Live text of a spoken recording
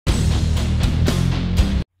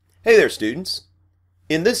Hey there, students.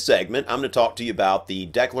 In this segment, I'm going to talk to you about the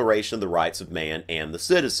Declaration of the Rights of Man and the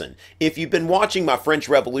Citizen. If you've been watching my French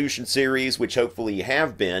Revolution series, which hopefully you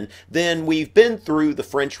have been, then we've been through the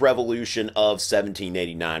French Revolution of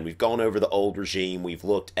 1789. We've gone over the old regime. We've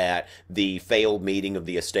looked at the failed meeting of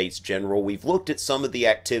the Estates General. We've looked at some of the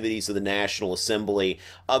activities of the National Assembly,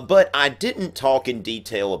 but I didn't talk in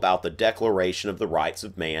detail about the Declaration of the Rights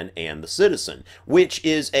of Man and the Citizen, which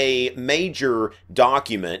is a major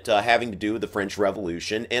document having to do with the French Revolution.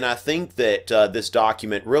 And I think that this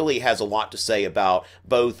document really has a lot to say about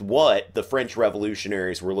both what the French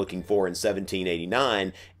revolutionaries were looking for in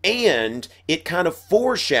 1789, and it kind of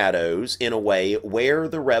foreshadows, in a way, where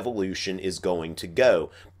the revolution is going to go.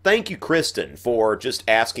 Thank you, Kristen, for just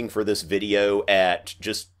asking for this video at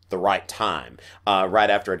just the right time, right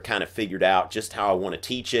after I'd kind of figured out just how I want to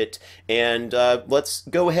teach it. And let's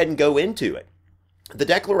go ahead and go into it. The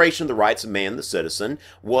Declaration of the Rights of Man and the Citizen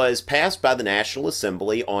was passed by the National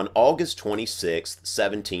Assembly on August 26,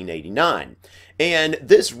 1789. And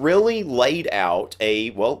this really laid out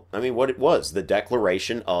what it was, the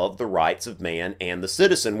Declaration of the Rights of Man and the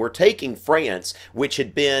Citizen. We're taking France, which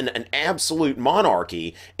had been an absolute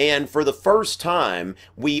monarchy, and for the first time,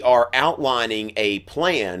 we are outlining a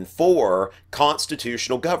plan for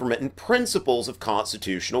constitutional government and principles of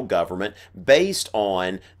constitutional government based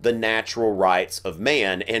on the natural rights of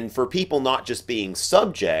man, and for people not just being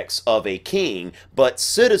subjects of a king, but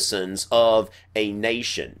citizens of a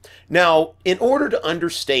nation. Now, in order to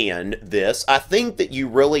understand this, I think that you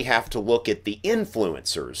really have to look at the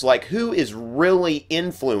influencers, like who is really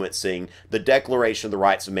influencing the Declaration of the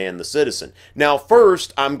Rights of Man and the Citizen. Now,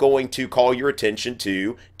 first, I'm going to call your attention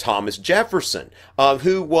to Thomas Jefferson,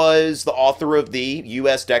 who was the author of the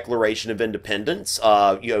U.S. Declaration of Independence,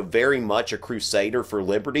 very much a crusader for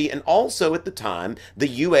liberty, and also at the time, the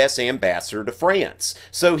U.S. ambassador to France.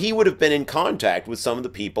 So he would have been in contact with some of the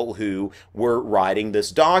people who were writing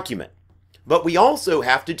this document. But we also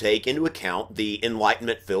have to take into account the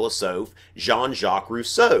Enlightenment philosophe Jean-Jacques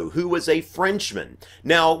Rousseau, who was a Frenchman.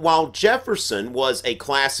 Now, while Jefferson was a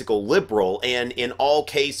classical liberal and in all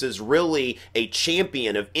cases really a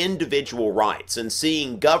champion of individual rights and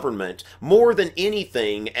seeing government more than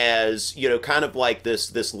anything as, kind of like this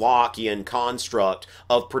Lockean construct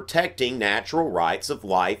of protecting natural rights of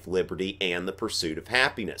life, liberty, and the pursuit of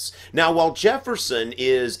happiness. Now, while Jefferson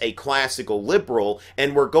is a classical liberal,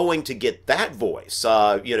 and we're going to get that voice,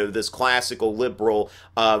 this classical liberal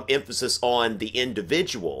emphasis on the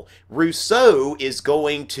individual, Rousseau is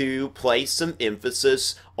going to place some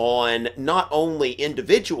emphasis on not only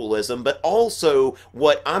individualism, but also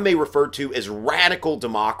what I may refer to as radical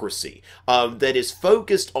democracy, that is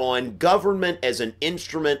focused on government as an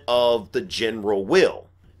instrument of the general will.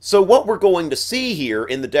 So what we're going to see here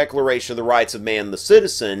in the Declaration of the Rights of Man and the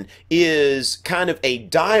Citizen is kind of a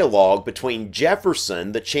dialogue between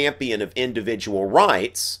Jefferson, the champion of individual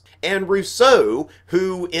rights, and Rousseau,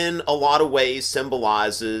 who in a lot of ways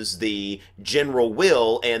symbolizes the general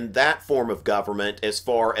will and that form of government as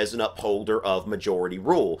far as an upholder of majority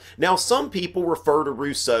rule. Now, some people refer to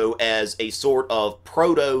Rousseau as a sort of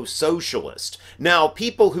proto-socialist. Now,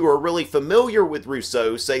 people who are really familiar with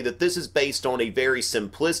Rousseau say that this is based on a very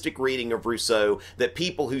simplistic reading of Rousseau, that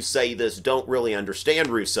people who say this don't really understand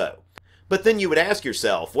Rousseau. But then you would ask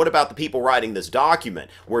yourself, what about the people writing this document?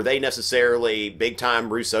 Were they necessarily big-time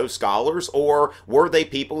Rousseau scholars, or were they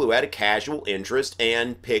people who had a casual interest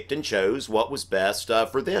and picked and chose what was best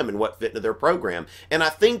for them and what fit into their program? And I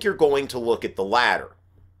think you're going to look at the latter.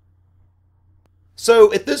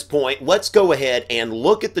 So at this point, let's go ahead and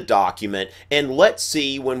look at the document, and let's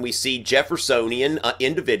see when we see Jeffersonian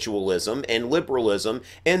individualism and liberalism,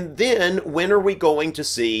 and then when are we going to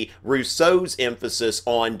see Rousseau's emphasis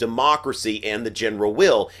on democracy and the general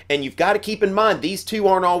will. And you've got to keep in mind, these two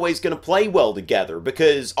aren't always going to play well together,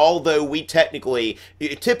 because although we typically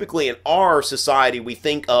in our society, we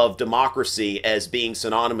think of democracy as being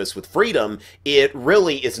synonymous with freedom, it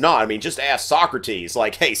really is not. I mean, just ask Socrates,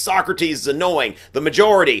 like, hey, Socrates is annoying. The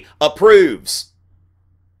majority approves.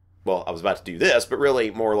 Well, I was about to do this, but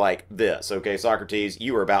really more like this. Okay, Socrates,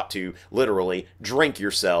 you are about to literally drink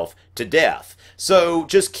yourself to death. So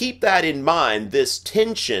just keep that in mind, this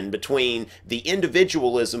tension between the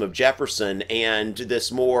individualism of Jefferson and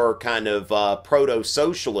this more kind of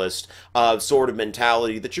proto-socialist sort of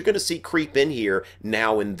mentality that you're going to see creep in here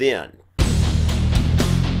now and then.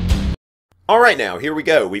 All right, now, here we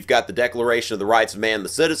go. We've got the Declaration of the Rights of Man and the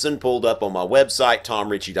Citizen pulled up on my website,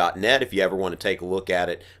 tomrichey.net, if you ever want to take a look at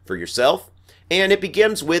it for yourself. And it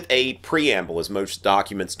begins with a preamble, as most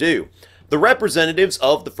documents do. The representatives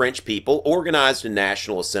of the French people organized a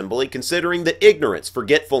national assembly considering that ignorance,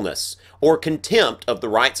 forgetfulness, or contempt of the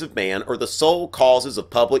rights of man are the sole causes of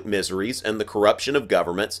public miseries and the corruption of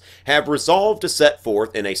governments, have resolved to set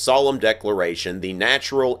forth in a solemn declaration the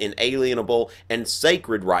natural, inalienable, and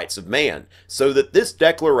sacred rights of man, so that this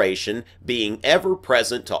declaration, being ever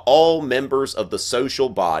present to all members of the social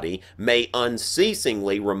body, may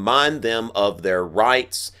unceasingly remind them of their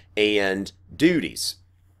rights and duties.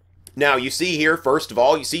 Now, you see here, first of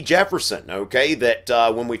all, you see Jefferson, okay, that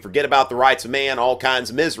when we forget about the rights of man, all kinds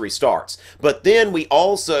of misery starts. But then we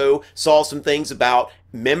also saw some things about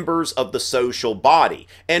members of the social body.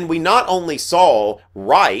 And we not only saw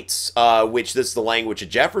rights, which this is the language of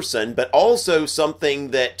Jefferson, but also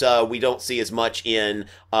something that we don't see as much in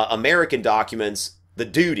American documents, the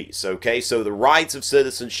duties, okay? So the rights of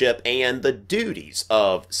citizenship and the duties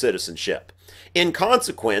of citizenship. In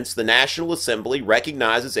consequence, the National Assembly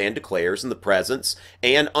recognizes and declares in the presence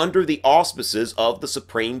and under the auspices of the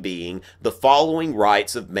Supreme Being the following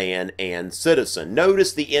rights of man and citizen.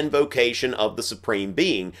 Notice the invocation of the Supreme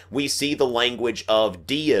Being. We see the language of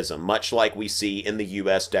deism, much like we see in the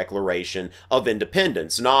U.S. Declaration of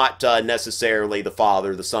Independence. Not necessarily the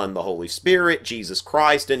Father, the Son, the Holy Spirit, Jesus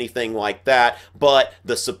Christ, anything like that, but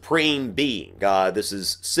the Supreme Being. This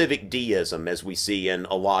is civic deism, as we see in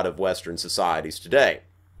a lot of Western societies today.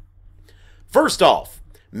 First off,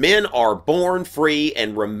 men are born free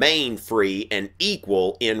and remain free and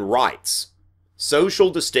equal in rights.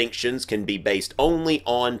 Social distinctions can be based only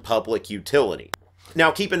on public utility. Now,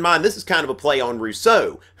 keep in mind, this is kind of a play on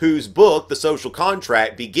Rousseau, whose book, The Social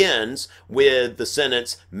Contract, begins with the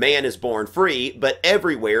sentence, man is born free, but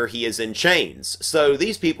everywhere he is in chains. So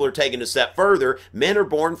these people are taking a step further. Men are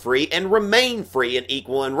born free and remain free and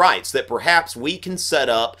equal in rights, that perhaps we can set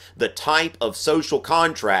up the type of social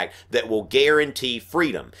contract that will guarantee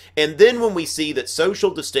freedom. And then when we see that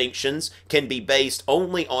social distinctions can be based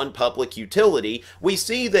only on public utility, we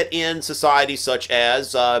see that in societies such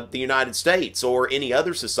as the United States or any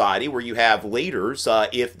other society where you have leaders,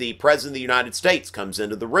 if the President of the United States comes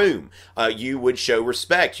into the room, you would show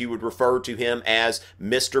respect. You would refer to him as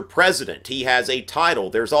Mr. President. He has a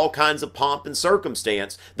title. There's all kinds of pomp and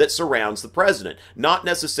circumstance that surrounds the president. Not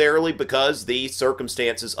necessarily because the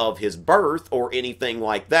circumstances of his birth or anything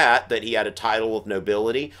like that, that he had a title of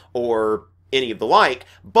nobility or any of the like,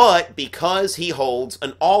 but because he holds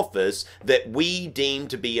an office that we deem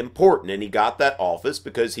to be important. And he got that office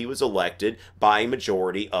because he was elected by a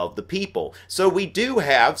majority of the people. So we do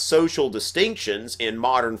have social distinctions in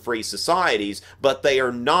modern free societies, but they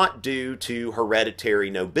are not due to hereditary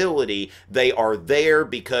nobility. They are there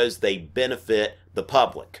because they benefit the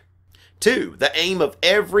public. 2. The aim of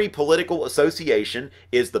every political association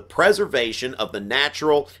is the preservation of the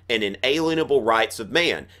natural and inalienable rights of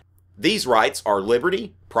man. These rights are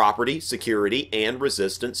liberty, property, security, and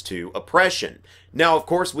resistance to oppression. Now, of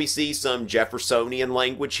course, we see some Jeffersonian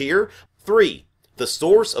language here. 3. The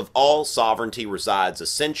source of all sovereignty resides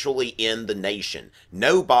essentially in the nation.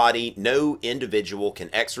 No body, no individual can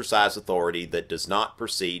exercise authority that does not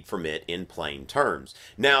proceed from it in plain terms.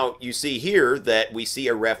 Now, you see here that we see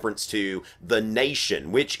a reference to the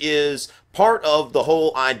nation, which is part of the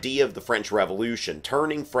whole idea of the French Revolution,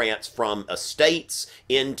 turning France from estates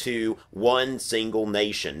into one single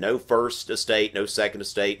nation. No first estate, no second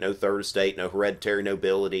estate, no third estate, no hereditary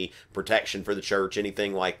nobility, protection for the church,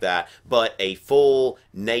 anything like that, but a full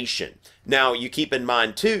nation. Now, you keep in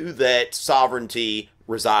mind, too, that sovereignty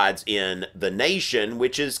resides in the nation,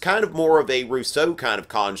 which is kind of more of a Rousseau kind of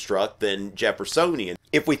construct than Jeffersonian.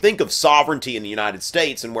 If we think of sovereignty in the United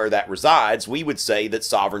States and where that resides, we would say that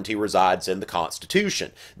sovereignty resides in the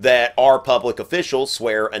Constitution, that our public officials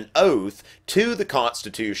swear an oath to the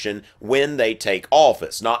Constitution when they take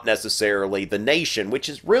office, not necessarily the nation, which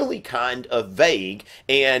is really kind of vague,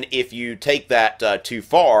 and if you take that too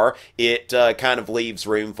far, it kind of leaves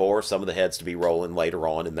room for some of the heads to be rolling later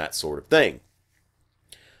on and that sort of thing.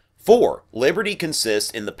 4. Liberty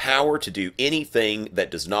consists in the power to do anything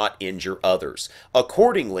that does not injure others.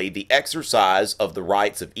 Accordingly, the exercise of the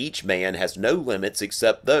rights of each man has no limits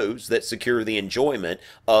except those that secure the enjoyment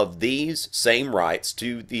of these same rights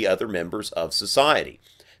to the other members of society.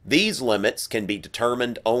 These limits can be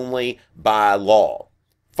determined only by law.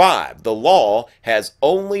 5. The law has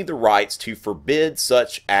only the rights to forbid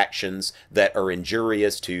such actions that are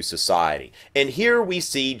injurious to society. And here we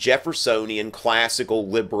see Jeffersonian classical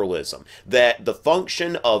liberalism, that the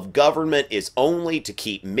function of government is only to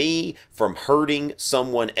keep me from hurting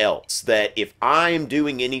someone else, that if I am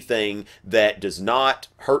doing anything that does not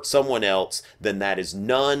hurt someone else, then that is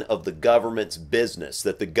none of the government's business,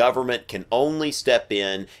 that the government can only step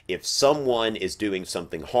in if someone is doing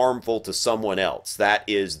something harmful to someone else. That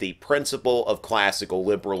is the principle of classical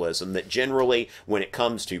liberalism, that generally when it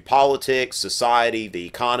comes to politics, society, the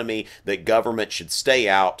economy, that government should stay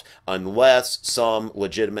out unless some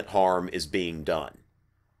legitimate harm is being done.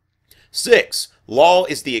 6. Law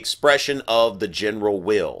is the expression of the general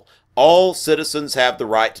will. All citizens have the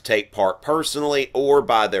right to take part personally or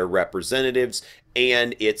by their representatives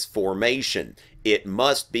and its formation. It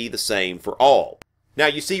must be the same for all. Now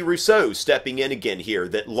you see Rousseau stepping in again here,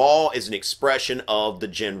 that law is an expression of the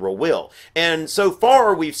general will. And so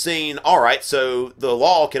far we've seen, alright, so the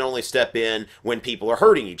law can only step in when people are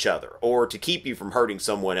hurting each other, or to keep you from hurting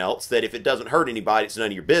someone else, that if it doesn't hurt anybody, it's none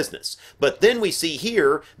of your business. But then we see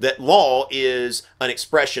here that law is an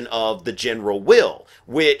expression of the general will,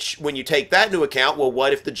 which when you take that into account, well,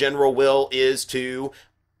 what if the general will is to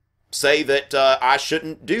say that I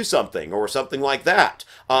shouldn't do something or something like that?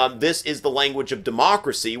 This is the language of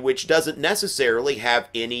democracy, which doesn't necessarily have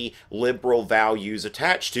any liberal values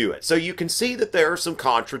attached to it. So you can see that there are some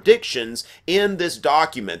contradictions in this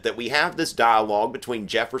document, that we have this dialogue between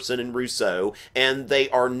Jefferson and Rousseau, and they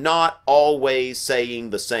are not always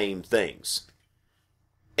saying the same things.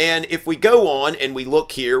 And if we go on and we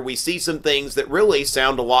look here, we see some things that really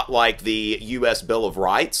sound a lot like the U.S. Bill of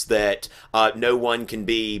Rights, that no one can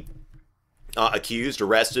be accused,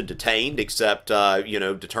 arrested, detained, except,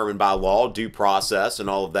 determined by law, due process, and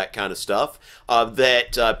all of that kind of stuff,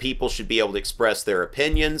 that people should be able to express their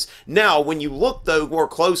opinions. Now, when you look, though, more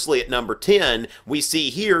closely at number 10, we see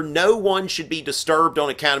here, no one should be disturbed on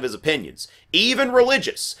account of his opinions, even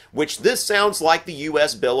religious, which this sounds like the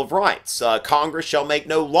U.S. Bill of Rights. Congress shall make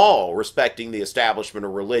no law respecting the establishment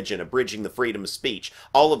of religion, abridging the freedom of speech,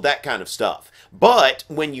 all of that kind of stuff. But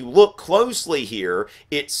when you look closely here,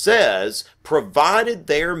 it says, provided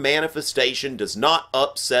their manifestation does not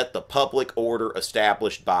upset the public order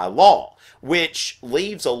established by law, which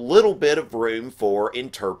leaves a little bit of room for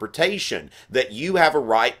interpretation, that you have a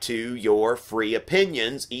right to your free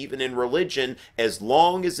opinions, even in religion, as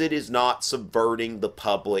long as it is not subverting the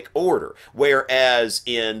public order. Whereas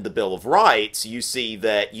in the Bill of Rights, you see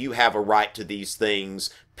that you have a right to these things,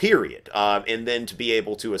 period. And then to be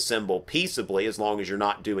able to assemble peaceably, as long as you're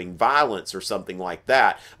not doing violence or something like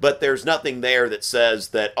that. But there's nothing there that says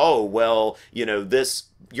that, oh, well,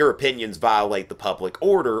 your opinions violate the public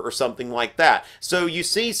order or something like that. So you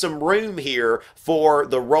see some room here for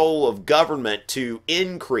the role of government to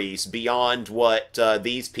increase beyond what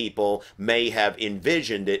these people may have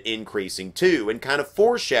envisioned it increasing to, and kind of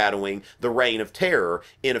foreshadowing the reign of terror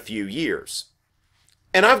in a few years.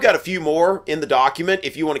 And I've got a few more in the document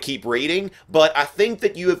if you want to keep reading, but I think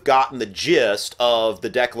that you have gotten the gist of the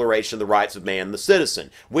Declaration of the Rights of Man and the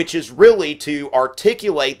Citizen, which is really to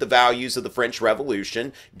articulate the values of the French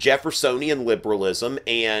Revolution, Jeffersonian liberalism,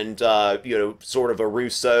 and, sort of a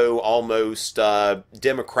Rousseau, almost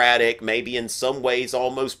democratic, maybe in some ways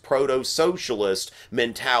almost proto-socialist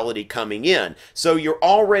mentality coming in. So you're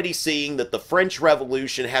already seeing that the French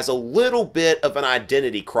Revolution has a little bit of an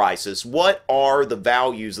identity crisis. What are the values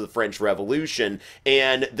of the French Revolution?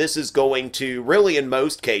 And this is going to really, in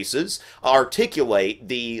most cases, articulate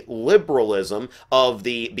the liberalism of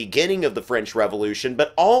the beginning of the French Revolution,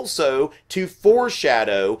 but also to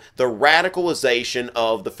foreshadow the radicalization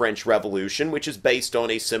of the French Revolution, which is based on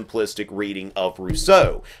a simplistic reading of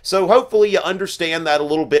Rousseau. So hopefully you understand that a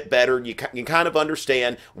little bit better, and you can kind of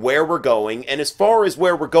understand where we're going. And as far as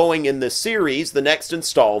where we're going in this series, the next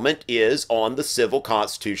installment is on the civil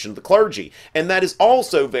constitution of the clergy. And that is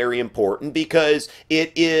also very important because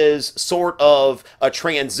it is sort of a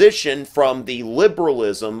transition from the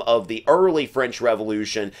liberalism of the early French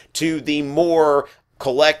Revolution to the more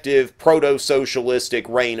collective proto-socialistic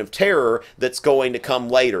reign of terror that's going to come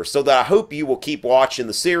later. So that I hope you will keep watching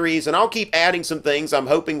the series, and I'll keep adding some things. I'm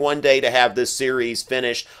hoping one day to have this series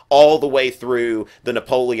finished all the way through the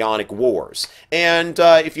Napoleonic Wars. And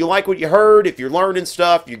if you like what you heard, if you're learning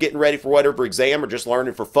stuff, you're getting ready for whatever exam or just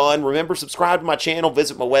learning for fun, remember, subscribe to my channel,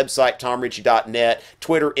 visit my website, tomrichey.net,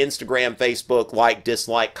 Twitter, Instagram, Facebook, like,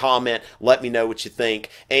 dislike, comment, let me know what you think.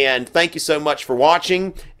 And thank you so much for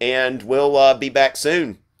watching, and we'll be back soon.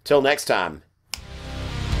 Till next time.